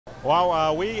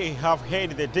Well, we have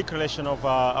heard the declaration of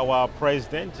our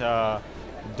president, Dr.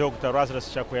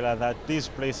 Chikwawa, that these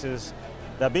places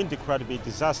that have been declared to be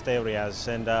disaster areas,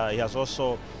 and he has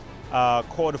also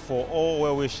called for all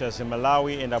well-wishers in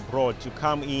Malawi and abroad to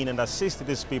come in and assist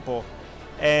these people.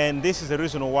 And this is the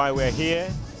reason why we're here.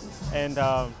 And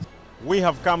we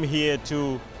have come here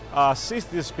to assist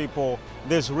these people.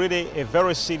 There's really a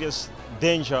very serious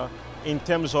danger in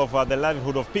terms of the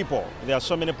livelihood of people. There are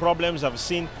so many problems I've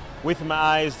seen with my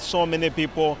eyes, so many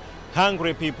people,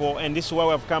 hungry people, and this is why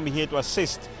we've come here to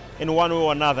assist in one way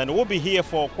or another. And we'll be here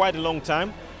for quite a long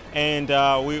time, and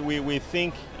we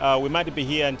think we might be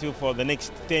here until for the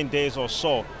next 10 days or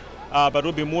so. But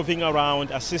we'll be moving around,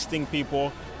 assisting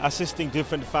people, assisting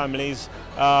different families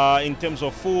in terms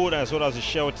of food as well as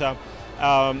shelter.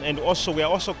 And also, we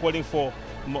are also calling for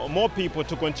more people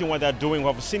to continue what they're doing.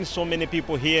 We've seen so many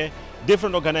people here.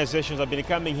 Different organizations have been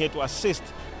coming here to assist,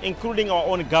 including our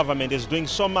own government is doing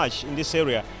so much in this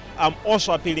area. I'm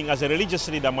also appealing, as a religious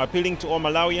leader, I'm appealing to all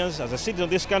Malawians. As a citizen of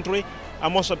this country,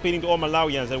 I'm also appealing to all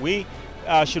Malawians that we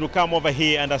should come over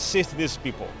here and assist these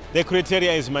people. The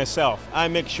criteria is myself. I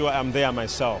make sure I'm there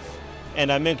myself.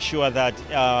 And I make sure that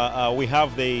we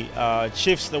have the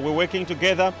chiefs that we're working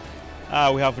together.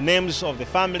 We have names of the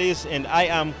families, and I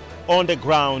am on the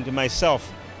ground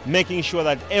myself, making sure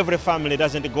that every family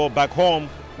doesn't go back home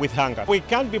with hunger. We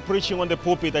can't be preaching on the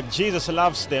pulpit that Jesus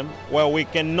loves them where we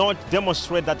cannot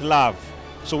demonstrate that love.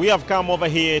 So we have come over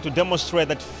here to demonstrate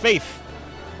that faith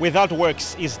without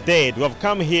works is dead. We have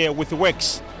come here with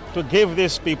works to give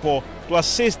these people, to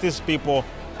assist these people.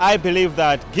 I believe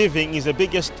that giving is the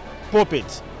biggest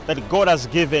pulpit that God has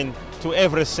given to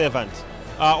every servant.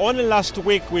 Only last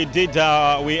week we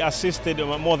assisted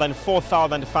more than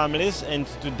 4,000 families, and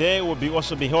today we'll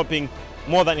also be helping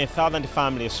more than 1,000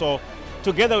 families. So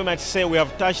together we might say we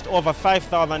have touched over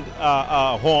 5,000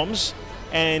 homes,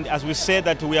 and as we said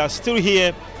that we are still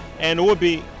here, and we'll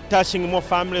be touching more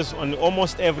families on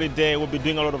almost every day. We'll be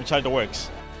doing a lot of charity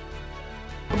works.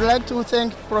 I would like to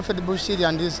thank Prophet Bushiri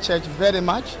and his church very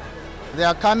much. They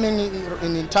are coming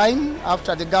in time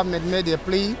after the government made a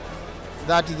plea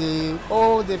that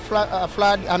all the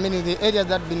the areas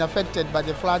that have been affected by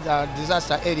the flood are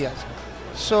disaster areas.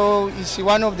 So it's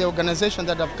one of the organizations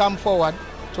that have come forward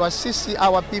to assist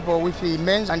our people with the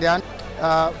mens and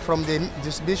from the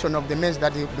distribution of the mens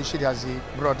that the Bushiri has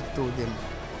brought to them.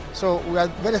 So we are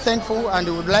very thankful, and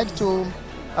we would like to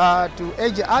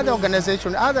urge other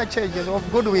organizations, other churches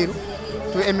of goodwill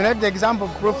to emulate the example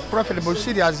Prophet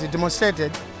Bushiri has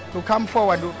demonstrated, to come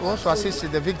forward to also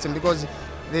assist the victim, because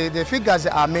the figures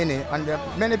are many, and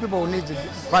many people need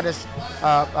various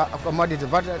commodities,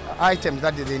 various items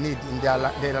that they need in their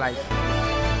life.